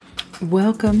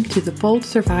Welcome to the Bold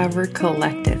Survivor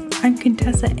Collective. I'm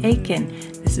Contessa Aiken.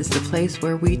 This is the place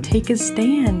where we take a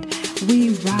stand.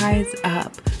 We rise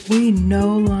up. We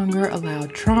no longer allow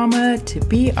trauma to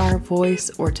be our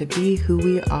voice or to be who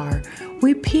we are.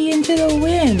 We pee into the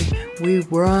wind. We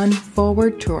run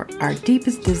forward to our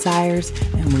deepest desires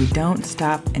and we don't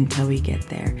stop until we get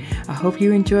there. I hope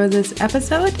you enjoy this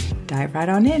episode. Dive right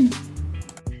on in.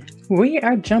 We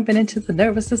are jumping into the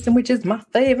nervous system, which is my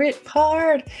favorite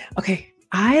part. Okay,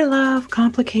 I love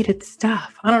complicated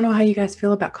stuff. I don't know how you guys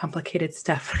feel about complicated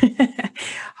stuff.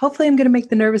 Hopefully, I'm going to make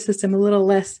the nervous system a little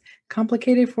less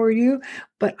complicated for you,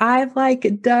 but I've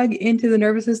dug into the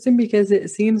nervous system because it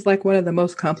seems like one of the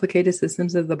most complicated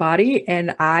systems of the body,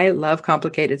 and I love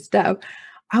complicated stuff.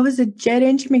 I was a jet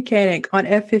engine mechanic on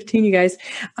F-15, you guys.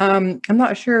 I'm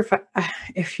not sure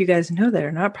if you guys know that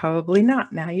or not. Probably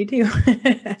not. Now you do.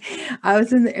 I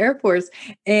was in the Air Force,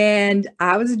 and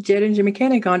I was a jet engine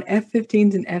mechanic on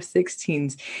F-15s and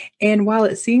F-16s. And while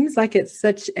it seems like it's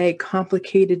such a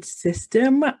complicated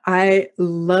system, I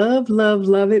love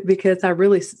it because I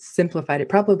really simplified it,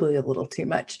 probably a little too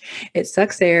much. It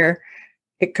sucks air.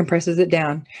 It compresses it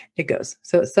down, it goes.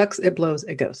 So it sucks, it blows,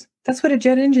 it goes. That's what a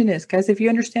jet engine is, guys. If you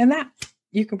understand that,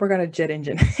 you can work on a jet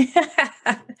engine.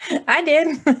 I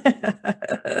did.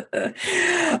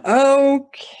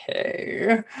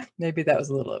 Okay. Maybe that was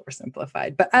a little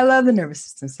oversimplified, but I love the nervous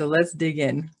system. So let's dig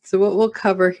in. So what we'll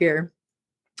cover here,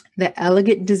 the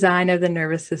elegant design of the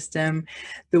nervous system,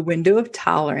 the window of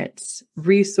tolerance,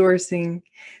 resourcing,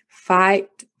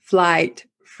 fight, flight,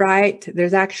 fright.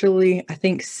 There's actually, I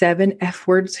think, 7 F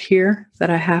words here that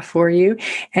I have for you.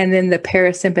 And then the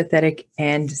parasympathetic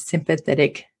and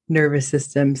sympathetic nervous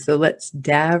system. So let's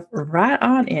dive right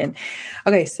on in.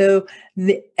 Okay, so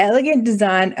the elegant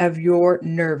design of your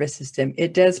nervous system,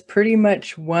 it does pretty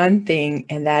much one thing,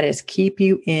 and that is keep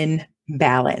you in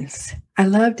balance. I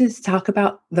love to talk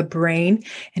about the brain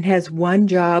and has one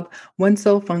job, one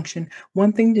sole function,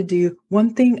 one thing to do,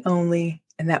 one thing only,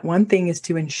 and that one thing is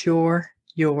to ensure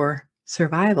your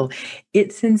survival.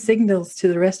 It sends signals to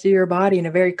the rest of your body in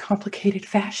a very complicated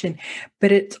fashion,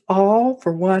 but it's all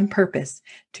for one purpose,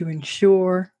 to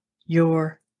ensure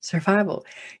your survival.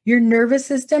 Your nervous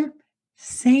system,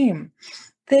 same.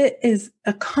 That is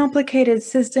a complicated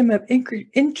system of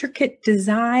intricate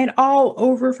design all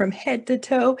over from head to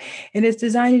toe, and it's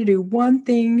designed to do one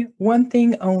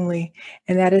thing only,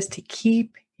 and that is to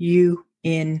keep you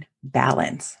in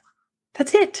balance.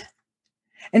 That's it.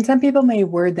 And some people may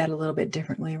word that a little bit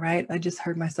differently, right? I just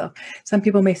heard myself. Some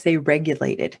people may say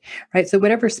regulated, right? So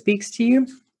whatever speaks to you,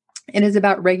 it is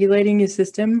about regulating your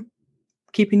system,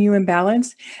 keeping you in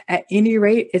balance. At any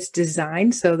rate, it's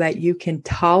designed so that you can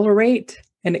tolerate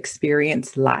and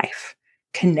experience life,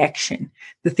 connection,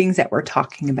 the things that we're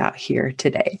talking about here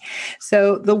today.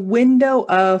 So the window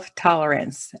of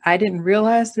tolerance, I didn't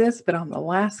realize this, but on the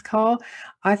last call,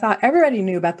 I thought everybody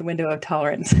knew about the window of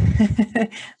tolerance.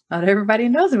 Not everybody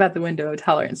knows about the window of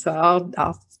tolerance. So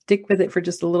I'll stick with it for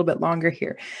just a little bit longer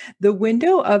here. The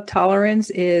window of tolerance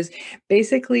is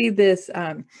basically this,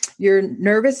 your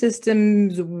nervous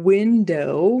system's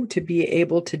window to be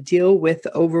able to deal with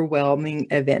overwhelming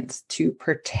events, to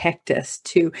protect us,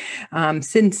 to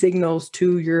send signals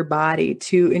to your body,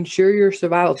 to ensure your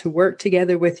survival, to work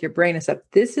together with your brain and stuff.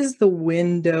 This is the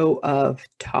window of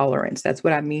tolerance. That's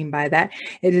what I mean by that.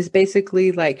 It is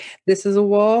basically like, this is a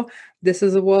wall,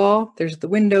 there's the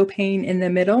window pane in the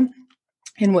middle.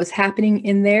 And what's happening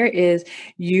in there is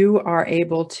you are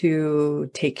able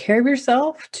to take care of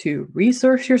yourself, to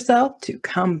resource yourself, to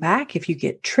come back if you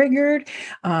get triggered,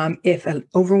 if an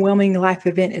overwhelming life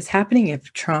event is happening,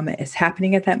 if trauma is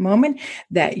happening at that moment,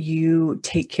 that you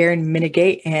take care and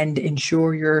mitigate and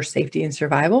ensure your safety and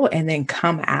survival, and then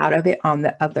come out of it on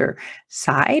the other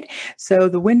side. So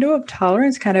the window of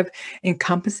tolerance kind of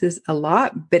encompasses a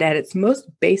lot, but at its most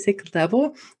basic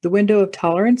level, the window of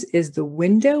tolerance is the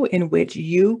window in which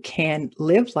you can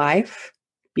live life,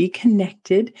 be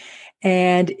connected,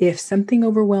 and if something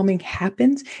overwhelming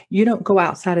happens, you don't go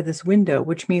outside of this window,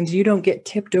 which means you don't get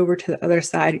tipped over to the other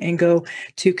side and go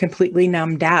to completely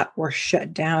numbed out or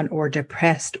shut down or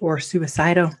depressed or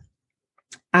suicidal.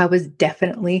 I was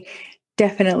definitely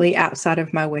outside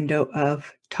of my window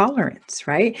of tolerance,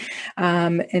 right?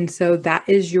 And so that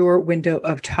is your window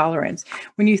of tolerance.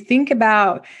 When you think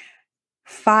about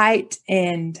fight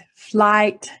and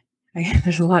flight,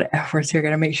 there's a lot of F words here.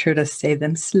 Got to make sure to say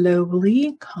them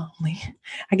slowly, calmly.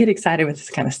 I get excited with this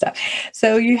kind of stuff.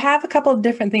 So you have a couple of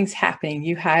different things happening.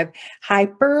 You have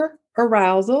hyper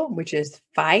arousal, which is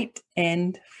fight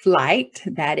and flight.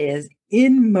 That is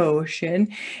in motion.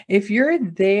 If you're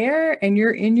there and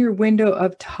you're in your window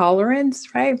of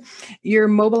tolerance, right? You're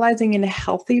mobilizing in a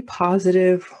healthy,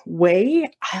 positive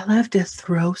way. I love to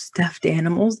throw stuffed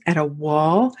animals at a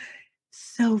wall.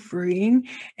 So freeing.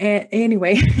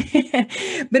 Anyway,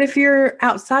 but if you're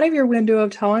outside of your window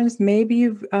of tolerance, maybe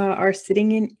you are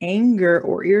sitting in anger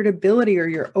or irritability, or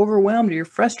you're overwhelmed, or you're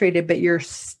frustrated, but you're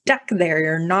stuck there.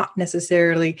 You're not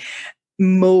necessarily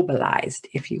mobilized,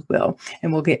 if you will.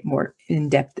 And we'll get more in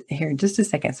depth here in just a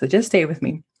second. So just stay with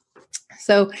me.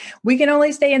 So we can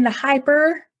only stay in the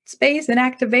hyper space and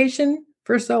activation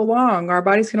for so long. Our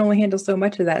bodies can only handle so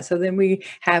much of that. So then we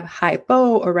have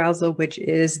hypoarousal, which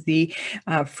is the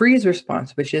freeze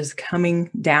response, which is coming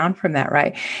down from that,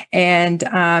 right? And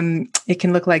it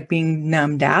can look like being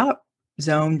numbed out,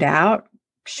 zoned out,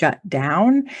 shut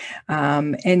down.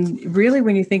 And really,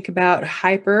 when you think about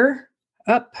hyper,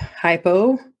 up,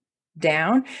 hypo,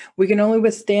 down, we can only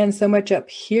withstand so much up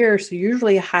here. So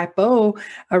usually hypo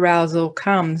arousal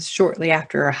comes shortly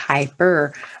after a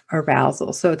hyper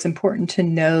arousal. So it's important to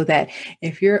know that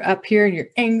if you're up here and you're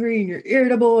angry and you're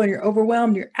irritable and you're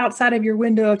overwhelmed, you're outside of your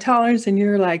window of tolerance and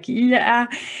you're like,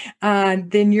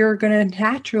 then you're going to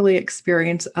naturally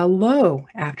experience a low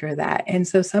after that. And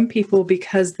so some people,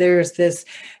 because there's this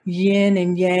yin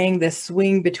and yang, this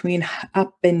swing between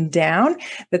up and down,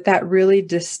 that really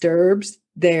disturbs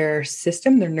their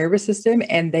system, their nervous system,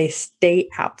 and they stay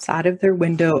outside of their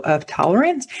window of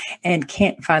tolerance and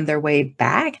can't find their way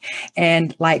back.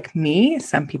 And like me,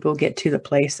 some people get to the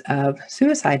place of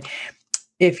suicide.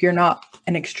 If you're not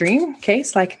an extreme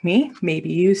case like me,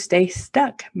 maybe you stay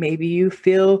stuck. Maybe you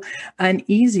feel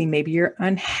uneasy. Maybe you're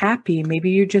unhappy.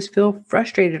 Maybe you just feel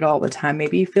frustrated all the time.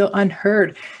 Maybe you feel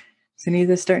unheard. Is any of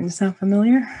this starting to sound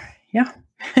familiar? Yeah.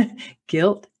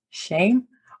 Guilt, shame,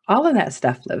 all of that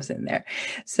stuff lives in there.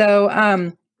 So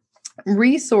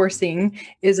resourcing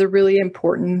is a really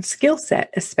important skill set,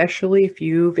 especially if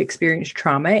you've experienced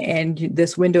trauma and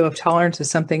this window of tolerance is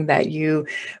something that you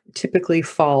typically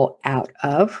fall out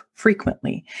of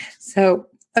frequently. So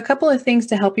a couple of things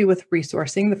to help you with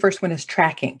resourcing. The first one is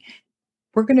tracking.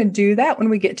 We're going to do that when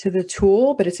we get to the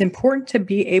tool, but it's important to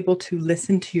be able to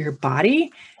listen to your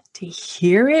body, to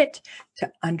hear it,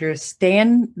 to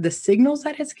understand the signals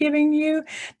that it's giving you,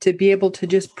 to be able to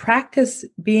just practice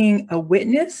being a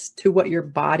witness to what your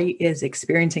body is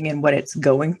experiencing and what it's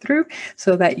going through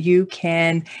so that you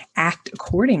can act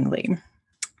accordingly.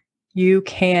 You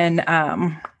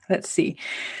can, let's see.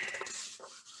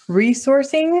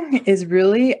 Resourcing is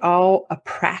really all a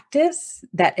practice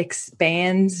that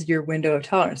expands your window of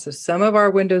tolerance. So some of our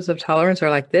windows of tolerance are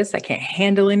like this: I can't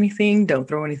handle anything, don't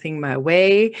throw anything my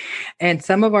way. And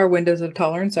some of our windows of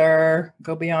tolerance are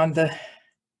go beyond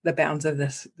the bounds of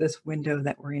this window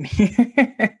that we're in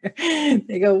here.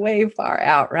 They go way far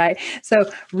out, right? So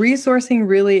resourcing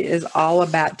really is all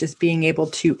about just being able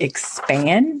to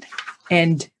expand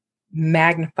and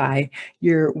magnify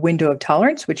your window of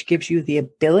tolerance, which gives you the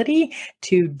ability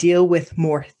to deal with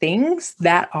more things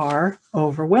that are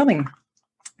overwhelming,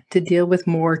 to deal with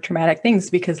more traumatic things.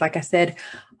 Because like I said,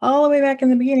 all the way back in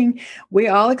the beginning, we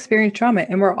all experience trauma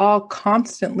and we're all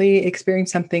constantly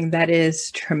experiencing something that is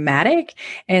traumatic.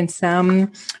 And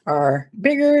some are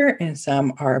bigger and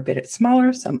some are a bit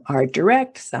smaller. Some are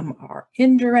direct, some are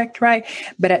indirect, right?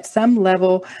 But at some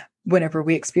level, whenever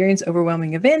we experience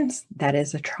overwhelming events, that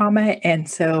is a trauma. And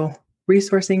so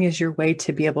resourcing is your way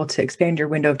to be able to expand your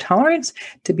window of tolerance,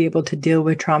 to be able to deal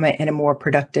with trauma in a more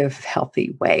productive,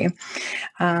 healthy way.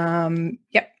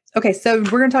 Yep. Okay. So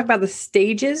we're going to talk about the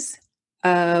stages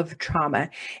of trauma.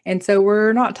 And so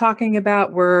we're not talking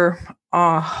about we're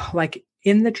like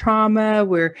in the trauma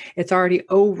where it's already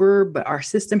over, but our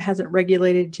system hasn't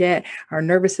regulated yet. Our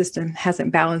nervous system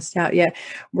hasn't balanced out yet.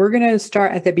 We're going to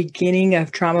start at the beginning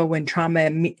of trauma when trauma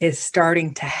is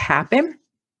starting to happen.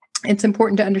 It's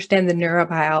important to understand the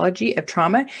neurobiology of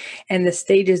trauma and the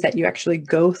stages that you actually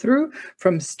go through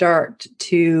from start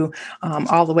to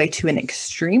all the way to an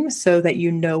extreme so that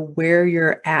you know where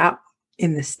you're at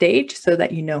in the stage so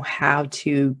that you know how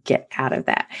to get out of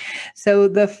that. So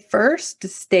the first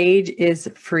stage is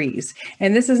freeze.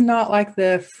 And this is not like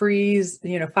the freeze,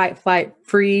 fight, flight,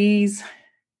 freeze.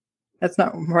 That's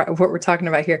not what we're talking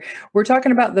about here. We're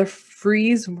talking about the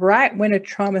freeze right when a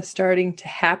trauma is starting to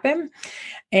happen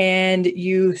and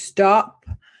you stop,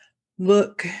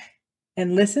 look,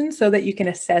 and listen so that you can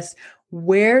assess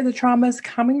where the trauma is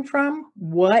coming from,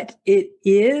 what it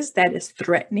is that is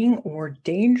threatening or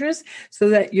dangerous, so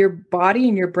that your body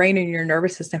and your brain and your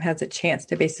nervous system has a chance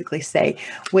to basically say,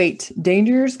 wait,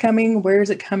 danger is coming. Where is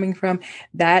it coming from?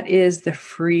 That is the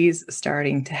freeze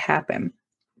starting to happen.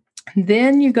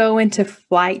 Then you go into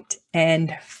flight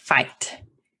and fight.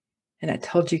 And I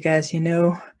told you guys,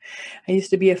 I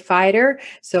used to be a fighter.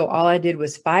 So all I did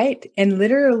was fight. And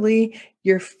literally,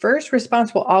 your first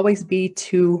response will always be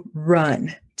to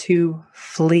run, to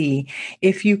flee.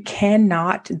 If you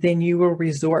cannot, then you will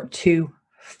resort to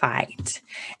fight.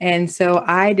 And so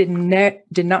I did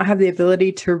not have the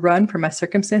ability to run from my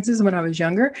circumstances when I was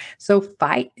younger. So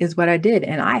fight is what I did.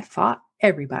 And I fought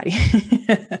everybody.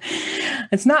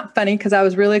 It's not funny because I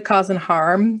was really causing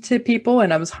harm to people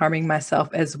and I was harming myself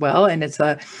as well. And it's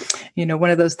one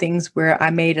of those things where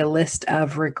I made a list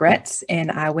of regrets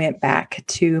and I went back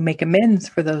to make amends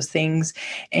for those things.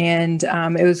 And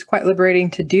it was quite liberating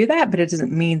to do that, but it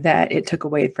doesn't mean that it took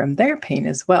away from their pain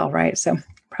as well, right? So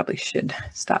probably should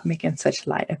stop making such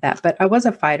light of that. But I was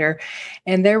a fighter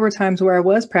and there were times where I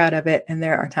was proud of it. And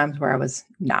there are times where I was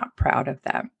not proud of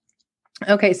that.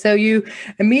 Okay, so you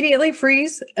immediately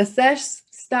freeze, assess,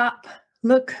 stop,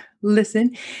 look,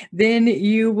 listen. Then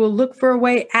you will look for a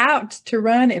way out to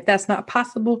run. If that's not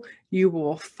possible, you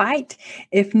will fight.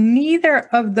 If neither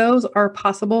of those are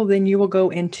possible, then you will go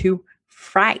into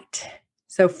fright.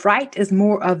 So fright is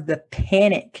more of the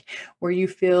panic where you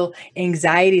feel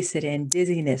anxiety sit in,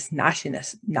 dizziness,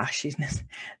 nauseousness,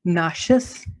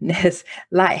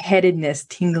 lightheadedness,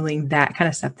 tingling, that kind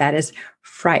of stuff. That is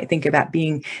fright. Think about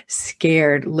being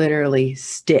scared, literally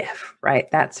stiff,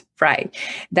 right? That's fright.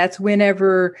 That's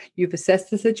whenever you've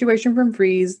assessed the situation from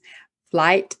freeze,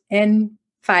 flight, and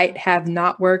fight have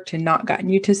not worked and not gotten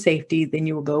you to safety, then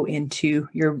you will go into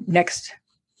your next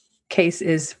case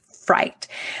is fright.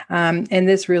 And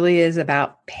this really is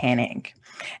about panic.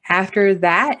 After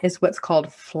that is what's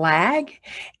called flag.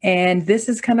 And this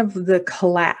is kind of the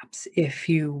collapse, if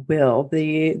you will.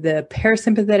 The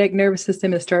parasympathetic nervous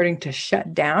system is starting to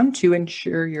shut down to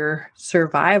ensure your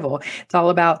survival. It's all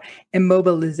about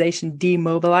immobilization,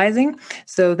 demobilizing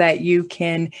so that you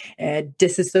can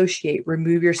disassociate,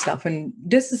 remove yourself. And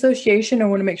disassociation, I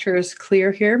want to make sure is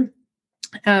clear here.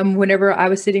 Whenever I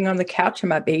was sitting on the couch and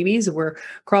my babies were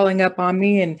crawling up on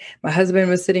me and my husband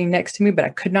was sitting next to me, but I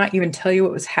could not even tell you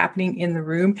what was happening in the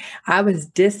room. I was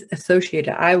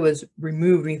disassociated. I was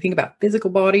removed. When you think about physical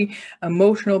body,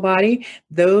 emotional body,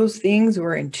 those things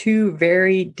were in two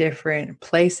very different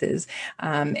places.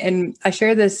 And I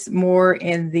share this more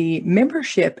in the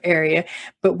membership area,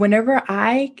 but whenever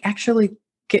I actually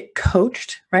get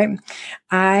coached, right,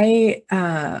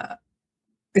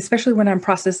 especially when I'm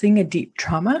processing a deep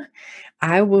trauma,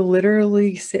 I will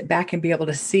literally sit back and be able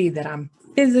to see that I'm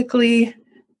physically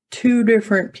two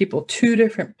different people, two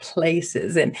different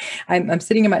places. And I'm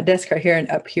sitting at my desk right here, and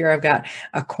up here I've got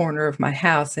a corner of my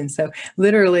house. And so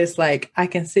literally it's like I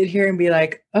can sit here and be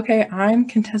like, okay, I'm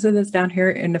Contessa that's down here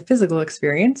in the physical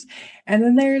experience. And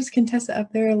then there's Contessa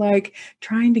up there like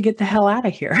trying to get the hell out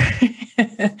of here.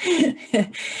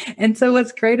 And so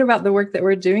what's great about the work that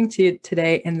we're doing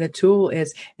today and the tool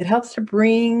is it helps to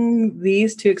bring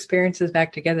these two experiences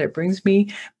back together. It brings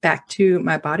me back to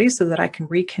my body so that I can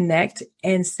reconnect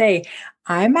and say,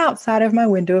 I'm outside of my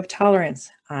window of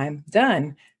tolerance. I'm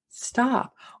done.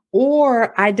 Stop.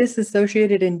 Or I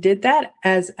disassociated and did that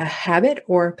as a habit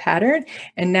or a pattern.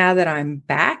 And now that I'm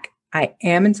back, I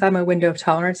am inside my window of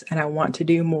tolerance and I want to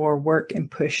do more work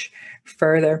and push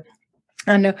further.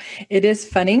 I know it is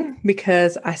funny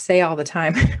because I say all the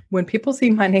time, when people see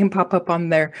my name pop up on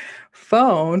their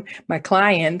phone, my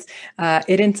clients,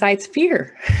 it incites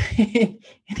fear.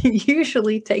 It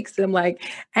usually takes them like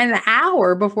an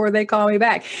hour before they call me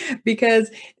back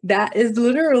because that is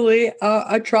literally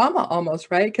a trauma almost,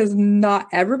 right? Because not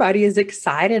everybody is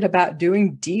excited about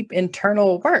doing deep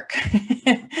internal work.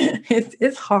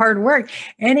 It's hard work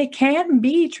and it can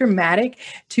be traumatic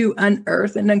to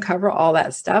unearth and uncover all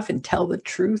that stuff and tell the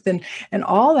truth and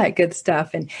all that good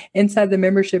stuff. And inside the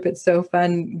membership, it's so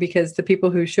fun because the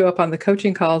people who show up on the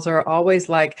coaching calls are always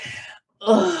like,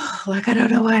 oh, like, I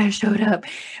don't know why I showed up.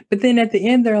 But then at the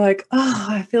end, they're like, oh,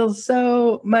 I feel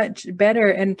so much better.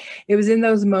 And it was in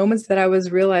those moments that I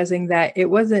was realizing that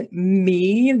it wasn't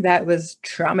me that was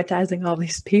traumatizing all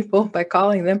these people by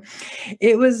calling them.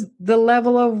 It was the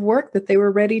level of work that they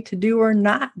were ready to do or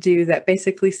not do that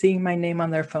basically seeing my name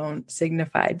on their phone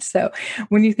signified. So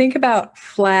when you think about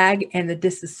flag and the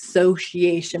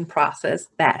disassociation process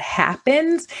that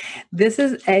happens, this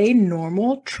is a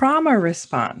normal trauma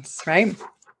response, right?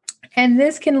 And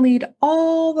this can lead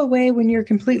all the way when you're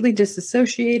completely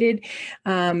disassociated.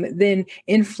 Then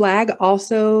in flag,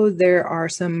 also, there are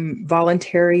some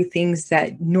voluntary things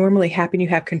that normally happen you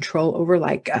have control over,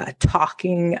 like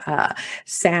talking,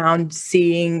 sound,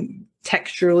 seeing,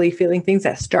 texturally feeling, things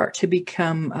that start to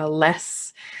become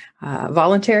less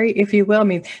voluntary, if you will. I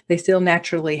mean, they still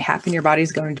naturally happen. Your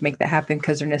body's going to make that happen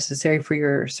because they're necessary for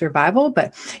your survival,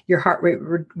 but your heart rate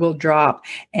will drop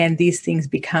and these things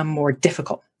become more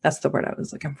difficult. That's the word I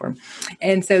was looking for.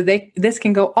 And so this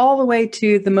can go all the way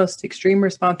to the most extreme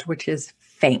response, which is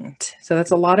faint. So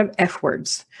that's a lot of F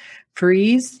words.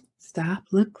 Freeze, stop,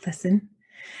 look, listen,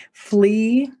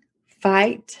 flee,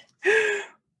 fight,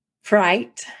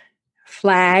 fright,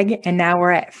 flag, and now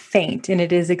we're at faint. And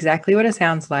it is exactly what it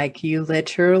sounds like. You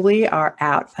literally are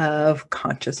out of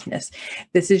consciousness.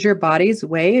 This is your body's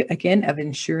way, again, of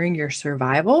ensuring your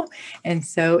survival. And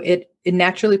so it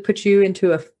naturally puts you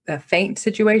into a faint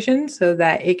situation so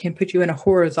that it can put you in a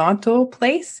horizontal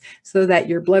place so that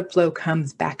your blood flow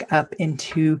comes back up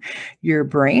into your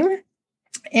brain.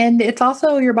 And it's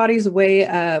also your body's way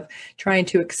of trying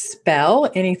to expel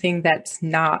anything that's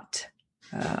not,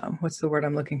 what's the word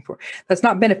I'm looking for? That's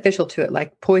not beneficial to it,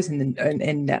 like poison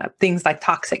and things like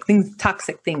toxic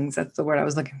things. That's the word I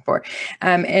was looking for.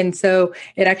 And so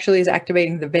it actually is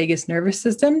activating the vagus nervous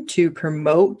system to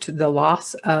promote the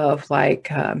loss of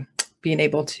being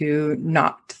able to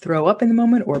not throw up in the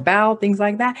moment or bowel, things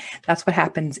like that. That's what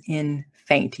happens in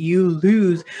faint. You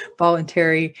lose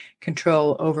voluntary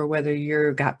control over whether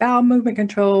you've got bowel movement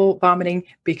control, vomiting,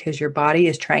 because your body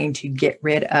is trying to get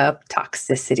rid of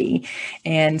toxicity.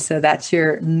 And so that's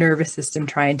your nervous system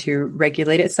trying to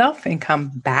regulate itself and come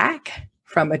back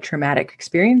from a traumatic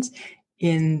experience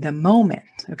in the moment.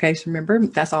 Okay, so remember,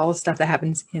 that's all the stuff that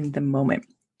happens in the moment.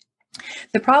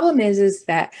 The problem is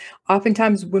that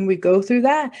oftentimes when we go through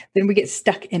that, then we get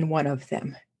stuck in one of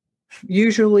them.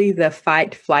 Usually the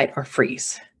fight, flight, or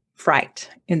freeze. Fright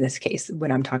in this case,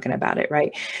 when I'm talking about it,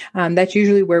 right? That's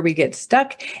usually where we get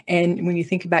stuck. And when you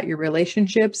think about your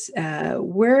relationships,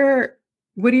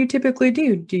 what do you typically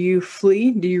do? Do you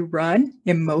flee? Do you run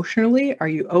emotionally? Are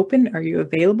you open? Are you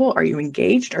available? Are you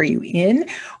engaged? Are you in?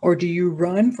 Or do you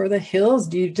run for the hills?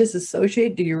 Do you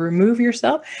disassociate? Do you remove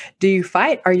yourself? Do you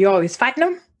fight? Are you always fighting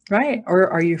them? Right? Or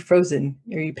are you frozen?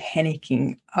 Are you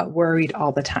panicking, worried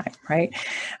all the time? Right?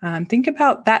 Think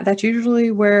about that. That's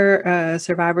usually where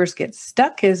survivors get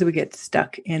stuck, is we get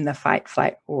stuck in the fight,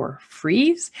 flight, or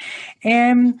freeze.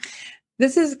 And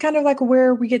this is kind of like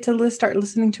where we get to start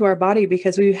listening to our body,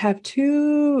 because we have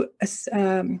two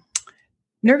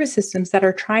nervous systems that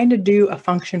are trying to do a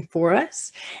function for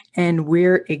us, and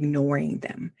we're ignoring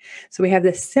them. So we have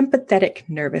the sympathetic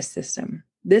nervous system.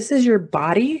 This is your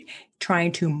body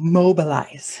trying to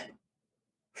mobilize,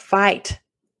 fight,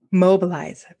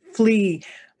 mobilize, flee,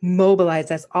 mobilize.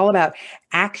 That's all about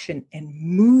action and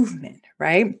movement,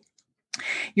 right?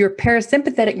 Your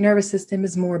parasympathetic nervous system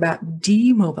is more about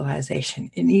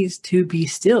demobilization. It needs to be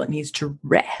still. It needs to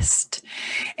rest.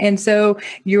 And so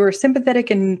your sympathetic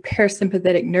and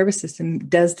parasympathetic nervous system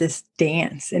does this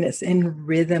dance, and it's in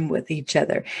rhythm with each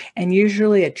other. And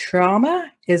usually a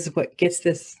trauma is what gets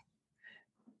this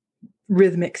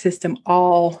rhythmic system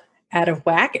all out of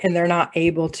whack, and they're not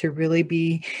able to really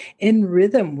be in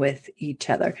rhythm with each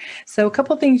other. So a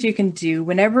couple of things you can do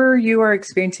whenever you are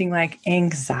experiencing like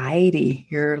anxiety,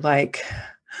 you're like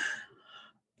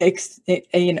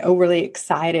overly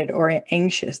excited or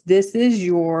anxious. This is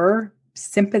your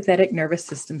sympathetic nervous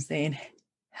system saying,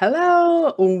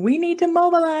 hello, we need to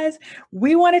mobilize.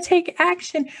 We want to take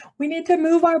action. We need to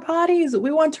move our bodies. We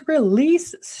want to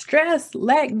release stress,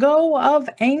 let go of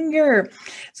anger.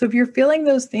 So if you're feeling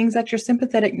those things, that's your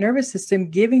sympathetic nervous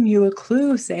system giving you a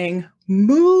clue saying,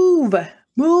 move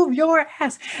your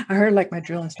ass. I heard like my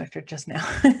drill instructor just now.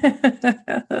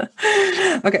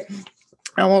 Okay.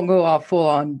 I won't go all full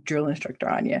on drill instructor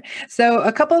on you. So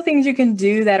a couple of things you can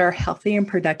do that are healthy and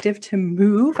productive to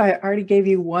move. I already gave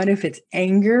you one. If it's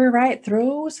anger, right?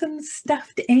 Throw some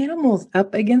stuffed animals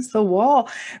up against the wall.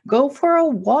 Go for a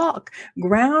walk.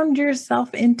 Ground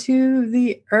yourself into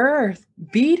the earth.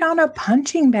 Beat on a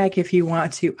punching bag if you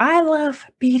want to. I love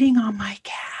beating on my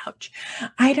couch.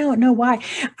 I don't know why.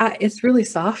 It's really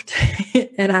soft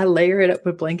and I layer it up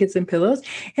with blankets and pillows,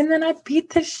 and then I beat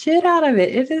the shit out of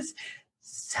it. It is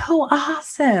so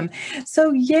awesome.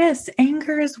 So yes,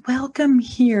 anger is welcome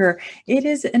here. It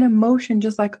is an emotion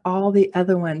just like all the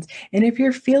other ones. And if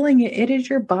you're feeling it, it is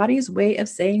your body's way of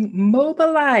saying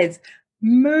mobilize,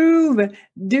 move,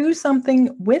 do something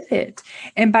with it.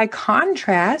 And by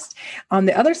contrast, on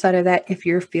the other side of that, if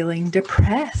you're feeling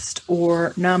depressed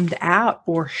or numbed out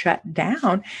or shut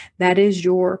down, that is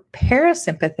your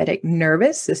parasympathetic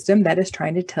nervous system that is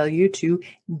trying to tell you to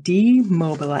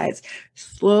demobilize,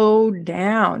 slow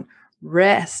down,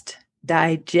 rest,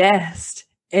 digest.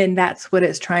 And that's what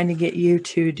it's trying to get you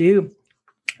to do.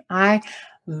 I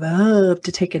love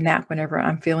to take a nap whenever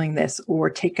I'm feeling this, or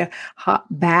take a hot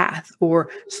bath, or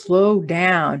slow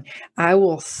down. I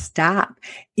will stop,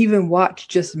 even watch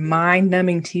just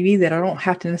mind-numbing TV that I don't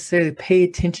have to necessarily pay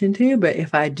attention to. But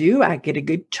if I do, I get a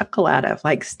good chuckle out of.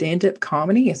 Like stand-up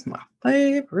comedy is my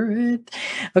favorite.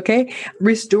 Okay.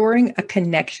 Restoring a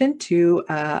connection to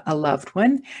a loved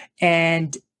one.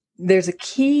 And there's a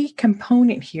key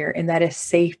component here, and that is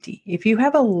safety. If you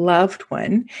have a loved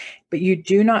one, but you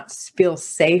do not feel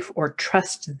safe or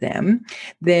trust them,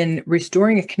 then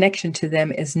restoring a connection to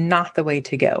them is not the way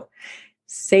to go.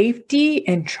 Safety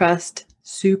and trust,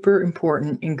 super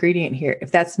important ingredient here.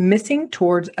 If that's missing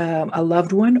towards a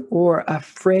loved one or a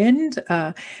friend,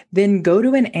 then go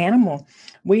to an animal.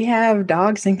 We have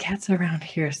dogs and cats around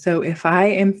here. So if I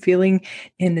am feeling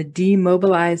in the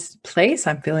demobilized place,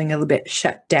 I'm feeling a little bit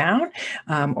shut down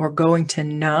or going to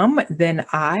numb, then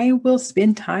I will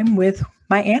spend time with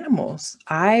my animals.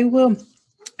 I will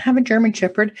have a German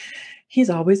Shepherd. He's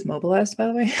always mobilized, by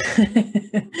the way.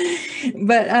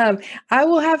 But I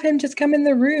will have him just come in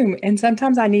the room. And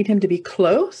sometimes I need him to be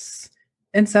close.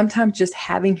 And sometimes just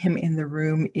having him in the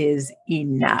room is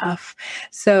enough.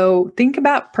 So think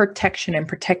about protection and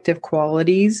protective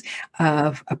qualities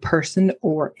of a person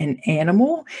or an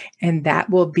animal. And that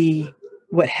will be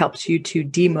what helps you to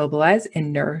demobilize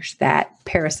and nourish that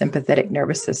parasympathetic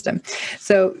nervous system.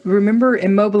 So remember,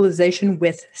 immobilization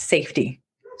with safety.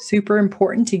 Super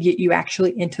important to get you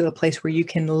actually into the place where you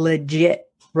can legit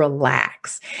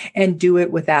relax and do it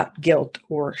without guilt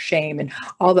or shame and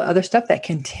all the other stuff that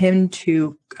can tend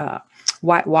to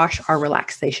whitewash our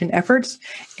relaxation efforts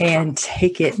and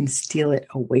take it and steal it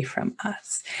away from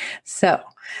us. So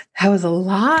that was a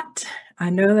lot. I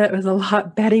know that was a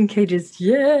lot. Batting cages,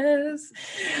 yes.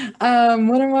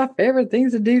 One of my favorite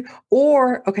things to do.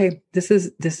 Or, okay, this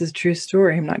is a true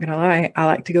story. I'm not gonna lie. I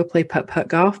like to go play putt-putt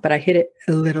golf, but I hit it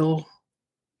a little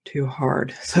too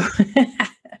hard. So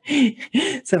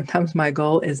sometimes my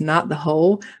goal is not the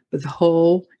hole, but the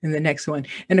hole in the next one.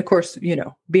 And of course,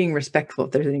 being respectful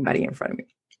if there's anybody in front of me.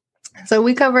 So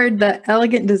we covered the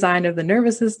elegant design of the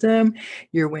nervous system,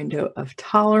 your window of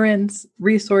tolerance,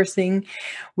 resourcing.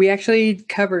 We actually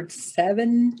covered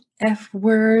 7 F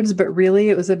words, but really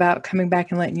it was about coming back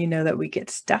and letting you know that we get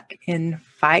stuck in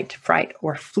fight, fright,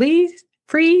 or freeze.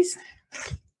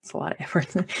 It's a lot of effort.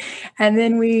 And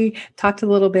then we talked a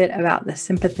little bit about the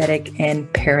sympathetic and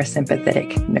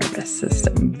parasympathetic nervous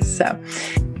system. So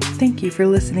thank you for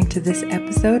listening to this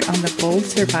episode on the Bold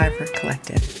Survivor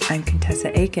Collective. I'm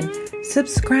Contessa Aiken.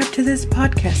 Subscribe to this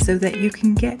podcast so that you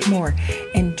can get more,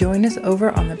 and join us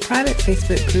over on the private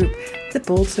Facebook group, the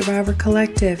Bold Survivor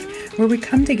Collective, where we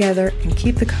come together and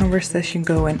keep the conversation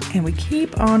going, and we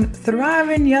keep on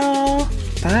thriving, y'all.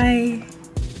 Bye.